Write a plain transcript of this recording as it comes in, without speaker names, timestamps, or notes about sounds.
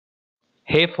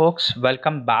Hey folks,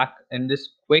 welcome back. In this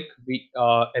quick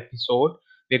episode,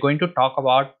 we're going to talk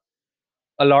about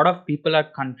a lot of people are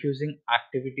confusing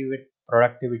activity with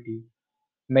productivity.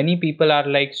 Many people are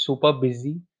like super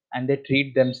busy and they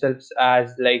treat themselves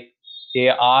as like they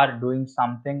are doing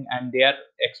something and they are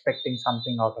expecting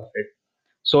something out of it.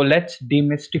 So let's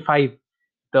demystify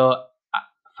the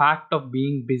fact of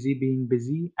being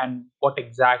busy, and what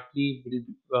exactly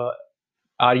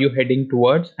are you heading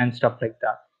towards and stuff like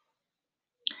that.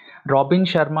 Robin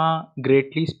Sharma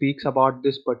greatly speaks about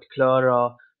this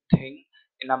particular thing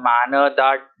in a manner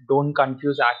that don't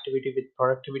confuse activity with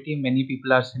productivity. Many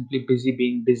people are simply busy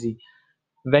being busy.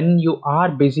 When you are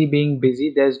busy being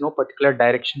busy, there's no particular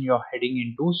direction you're heading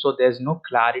into, so there's no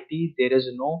clarity, there is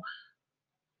no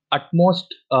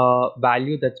utmost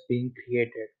value that's being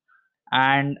created.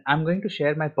 And I'm going to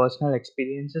share my personal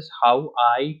experiences how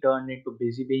I turned into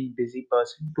busy being busy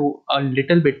person to a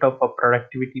little bit of a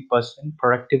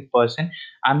productive person.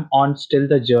 I'm on still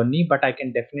the journey, but I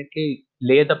can definitely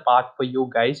lay the path for you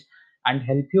guys and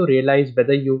help you realize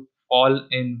whether you fall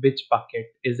in which bucket.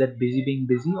 Is it busy being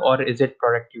busy or is it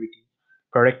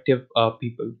productive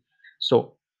people?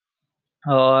 So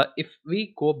if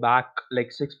we go back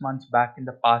like 6 months back in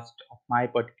the past of my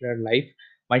particular life,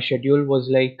 my schedule was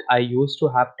like I used to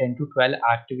have 10 to 12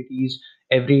 activities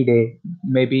every day.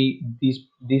 Maybe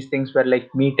these things were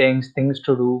like meetings, things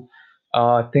to do,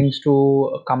 things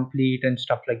to complete, and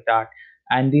stuff like that.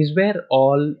 And these were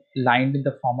all lined in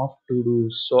the form of to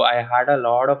dos. So I had a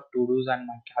lot of to dos on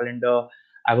my calendar.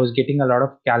 I was getting a lot of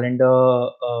calendar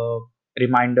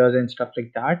reminders and stuff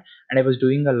like that, and I was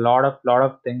doing a lot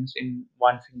of things in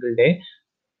one single day.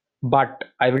 But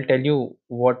I will tell you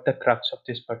what the crux of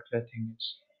this particular thing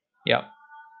is. Yeah,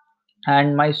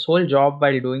 and my sole job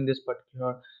while doing this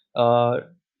particular uh,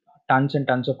 tons and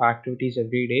tons of activities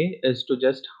every day is to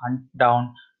just hunt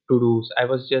down to dos. I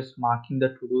was just marking the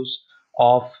to dos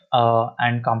off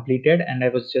and completed, and I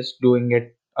was just doing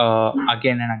it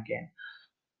again and again.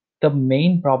 The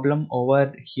main problem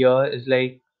over here is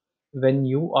like when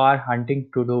you are hunting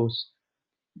to dos,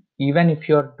 even if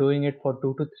you're doing it for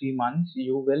 2 to 3 months,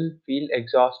 you will feel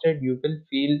exhausted. You will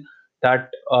feel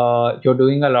that you're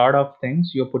doing a lot of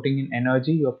things, you're putting in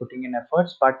energy, you're putting in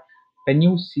efforts, but when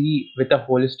you see with a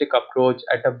holistic approach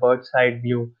at a bird's eye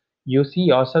view, you see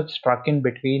yourself stuck in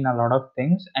between a lot of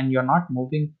things and you're not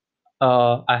moving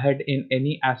ahead in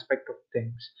any aspect of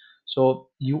things. So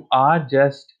you are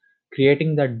just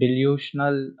creating that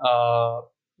delusional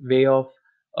way of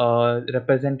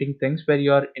representing things where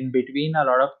you're in between a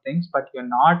lot of things, but you're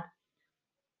not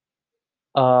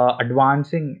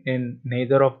advancing in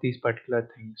neither of these particular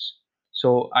things.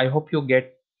 So I hope you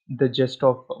get the gist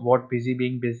of what busy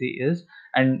being busy is.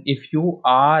 And if you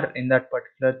are in that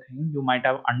particular thing, you might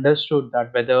have understood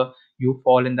that whether you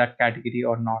fall in that category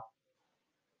or not.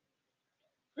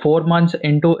 4 months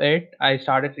into it, I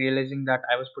started realizing that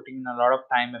I was putting in a lot of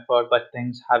time, effort, but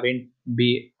things haven't.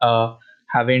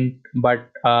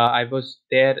 But I was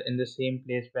there in the same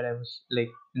place where I was like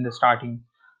in the starting.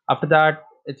 After that,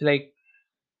 it's like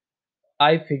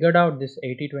I figured out this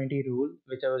 80-20 rule,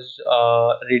 which I was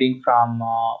reading from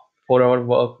 4 Hour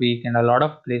Work Week, and a lot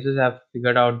of places have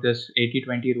figured out this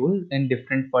 80-20 rule in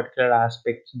different particular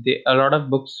aspects. A lot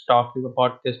of books talk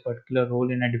about this particular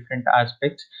rule in a different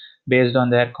aspects based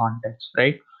on their context,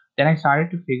 right? Then I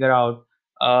started to figure out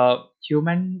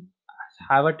humans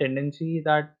have a tendency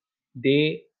that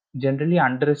they generally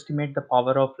underestimate the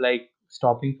power of like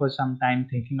stopping for some time,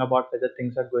 thinking about whether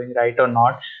things are going right or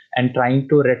not, and trying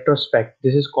to retrospect.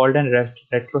 This is called a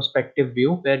retrospective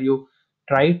view, where you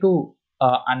try to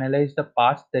analyze the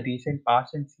past, the recent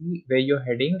past, and see where you're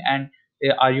heading and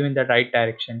are you in the right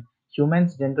direction.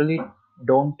 Humans generally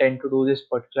don't tend to do this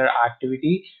particular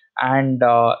activity, and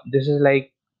this is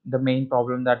like the main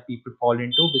problem that people fall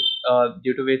into,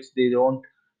 due to which they don't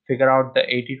figure out the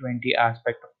 80-20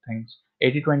 aspect of things.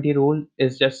 80-20 rule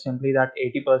is just simply that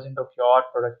 80% of your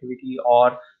productivity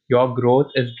or your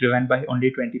growth is driven by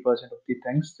only 20% of the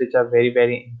things which are very,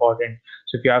 very important.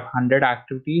 So if you have 100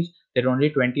 activities, there are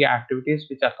only 20 activities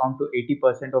which account to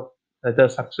 80% of the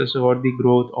success or the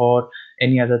growth or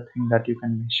any other thing that you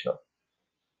can measure.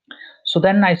 So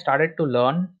then I started to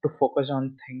learn to focus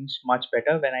on things much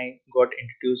better when I got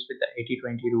introduced with the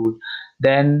 80-20 rule.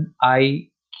 Then I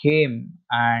came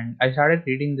and I started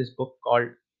reading this book called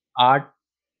art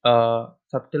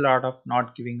Subtle Art of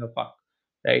Not Giving a Fuck,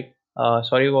 right?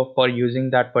 Sorry for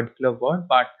using that particular word,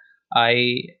 but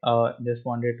I just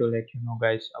wanted to let you know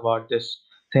guys about this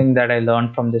thing that I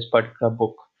learned from this particular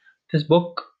book. This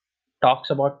book talks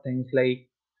about things like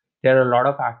there are a lot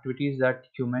of activities that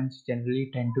humans generally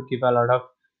tend to give a lot of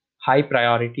high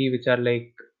priority, which are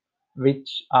like,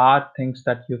 which are things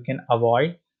that you can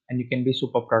avoid and you can be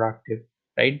super productive,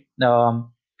 right?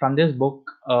 From this book,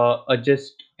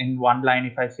 just in one line,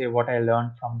 if I say what I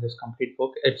learned from this complete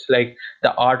book, it's like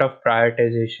the art of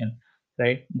prioritization,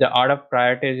 right? The art of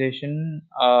prioritization,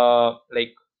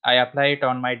 like I apply it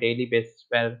on my daily basis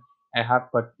where I have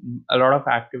but a lot of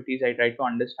activities. I try to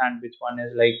understand which one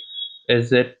is like,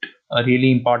 is it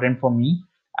really important for me?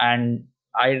 And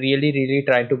I really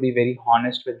try to be very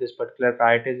honest with this particular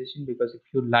prioritization, because if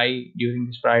you lie during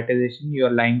this prioritization, you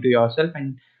are lying to yourself,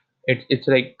 and it's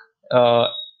like, uh,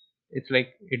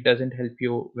 it doesn't help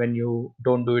you when you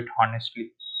don't do it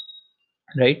honestly,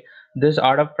 right? This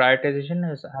art of prioritization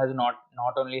has not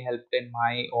only helped in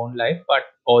my own life, but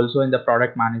also in the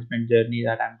product management journey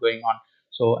that I'm going on.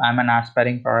 So I'm an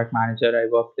aspiring product manager. I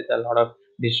work with a lot of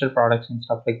digital products and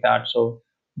stuff like that. So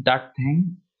that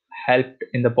thing helped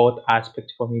in the both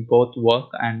aspects for me, both work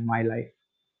and my life,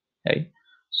 right?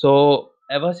 So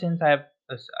ever since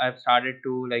I've started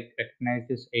to like recognize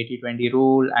this 80/20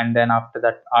 rule, and then after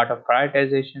that art of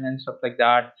prioritization and stuff like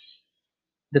that,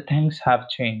 the things have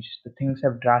changed. The things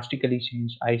have drastically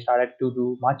changed. I started to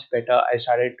do much better. I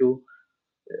started to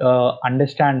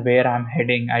understand where I'm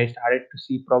heading. I started to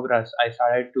see progress. I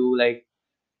started to like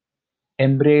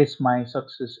embrace my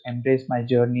success, embrace my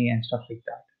journey and stuff like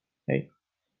that, right?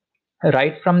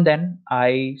 Right from then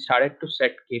I started to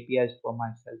set KPIs for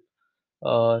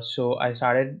myself. So I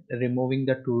started removing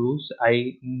the to-dos.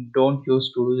 I don't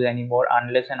use to-dos anymore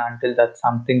unless and until that's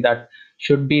something that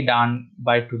should be done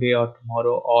by today or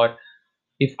tomorrow, or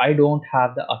if I don't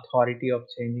have the authority of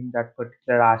changing that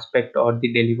particular aspect or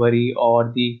the delivery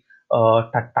or the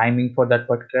timing for that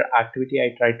particular activity,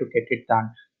 I try to get it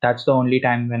done. That's the only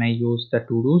time when I use the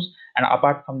to dos. And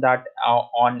apart from that,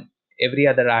 on every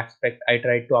other aspect, I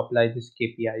try to apply these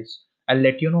KPIs. I'll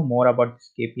let you know more about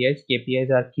these KPIs. KPIs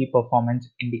are key performance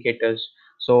indicators.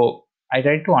 So I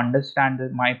try to understand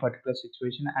my particular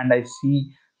situation, and I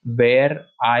see where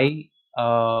I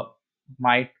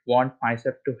might want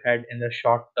myself to head in the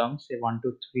short term, say 1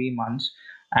 to 3 months,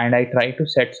 and I try to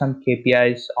set some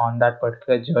KPIs on that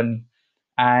particular journey.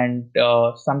 And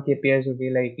some KPIs would be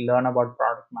like learn about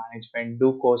product management,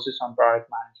 do courses on product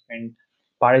management,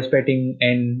 participating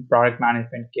in product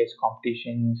management case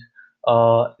competitions,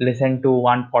 listen to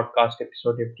one podcast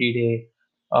episode every day,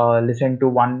 listen to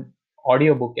one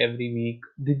audiobook every week.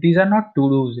 These are not to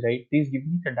dos, right? These give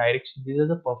me the direction. These are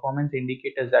the performance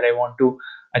indicators that I want to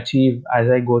achieve as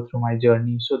I go through my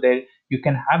journey. So there you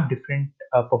can have different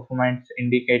performance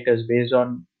indicators based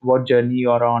on what journey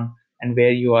you're on and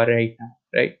where you are right now,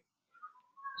 right?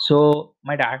 So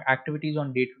my activities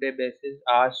on day-to-day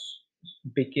basis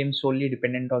became solely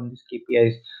dependent on these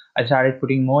KPIs. I started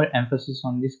putting more emphasis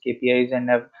on these KPIs, and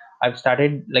I've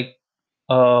started like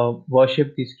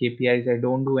worship these KPIs. I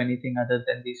don't do anything other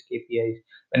than these KPIs.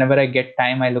 Whenever I get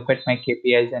time, I look at my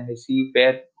KPIs and I see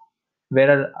where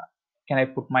can I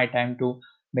put my time to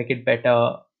make it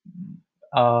better,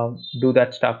 do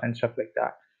that stuff and stuff like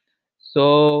that.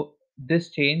 So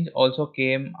this change also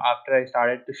came after I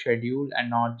started to schedule and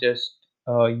not just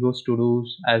use to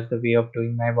dos as the way of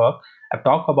doing my work. I've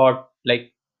talked about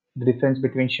like the difference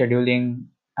between scheduling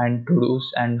and to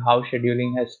dos, and how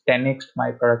scheduling has 10x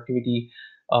my productivity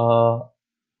uh,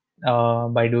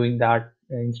 by doing that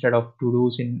instead of to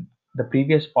dos in the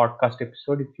previous podcast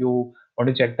episode. If you want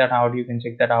to check that out, you can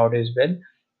check that out as well.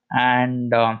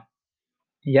 And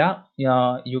yeah,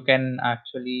 you can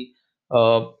actually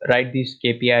write these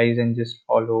KPIs and just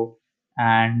follow.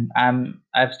 And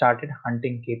I've started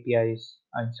hunting KPIs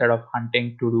instead of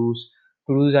hunting to dos.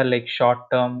 To dos are like short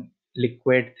term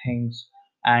liquid things,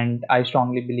 and I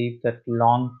strongly believe that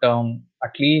long term,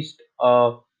 at least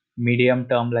medium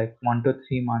term, like 1 to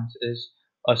 3 months,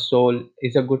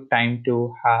 is a good time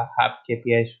to have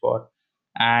KPIs for.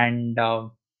 And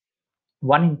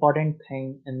one important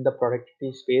thing in the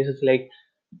productivity space is like,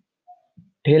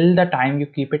 till the time you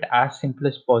keep it as simple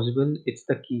as possible, it's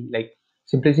the key. Like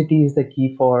simplicity is the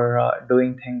key for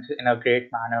doing things in a great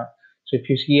manner. So if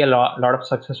you see a lot of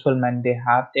successful men, they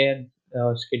have their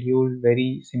schedule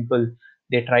very simple.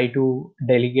 They try to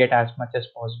delegate as much as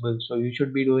possible. So you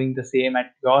should be doing the same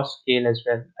at your scale as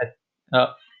well. At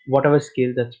whatever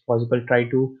scale that's possible, try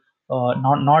to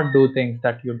not do things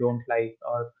that you don't like,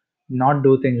 or not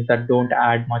do things that don't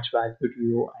add much value to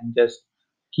you, and just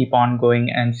keep on going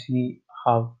and see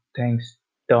how things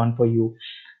turn for you.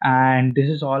 And this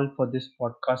is all for this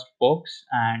podcast, folks.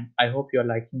 And I hope you're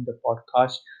liking the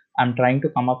podcast. I'm trying to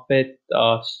come up with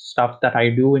stuff that I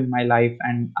do in my life,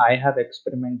 and I have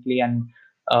experimentally and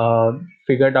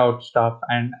figured out stuff.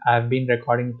 And I've been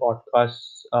recording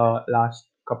podcasts last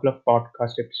couple of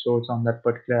podcast episodes on that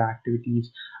particular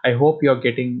activities. I hope you're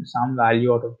getting some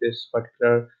value out of this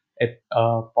particular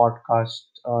podcast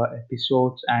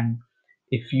episodes. And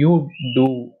if you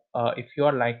do, if you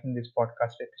are liking this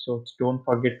podcast episodes, don't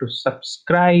forget to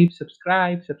subscribe to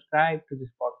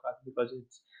this podcast, because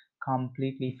it's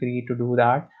completely free to do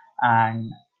that.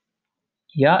 And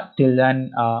yeah, till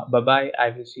then, bye bye. I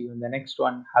will see you in the next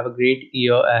one. Have a great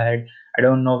year ahead. I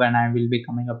don't know when I will be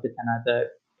coming up with another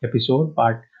episode,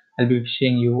 but I'll be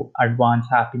wishing you advance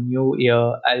happy new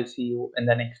year. I'll see you in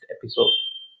the next episode.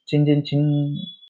 Chin chin chin.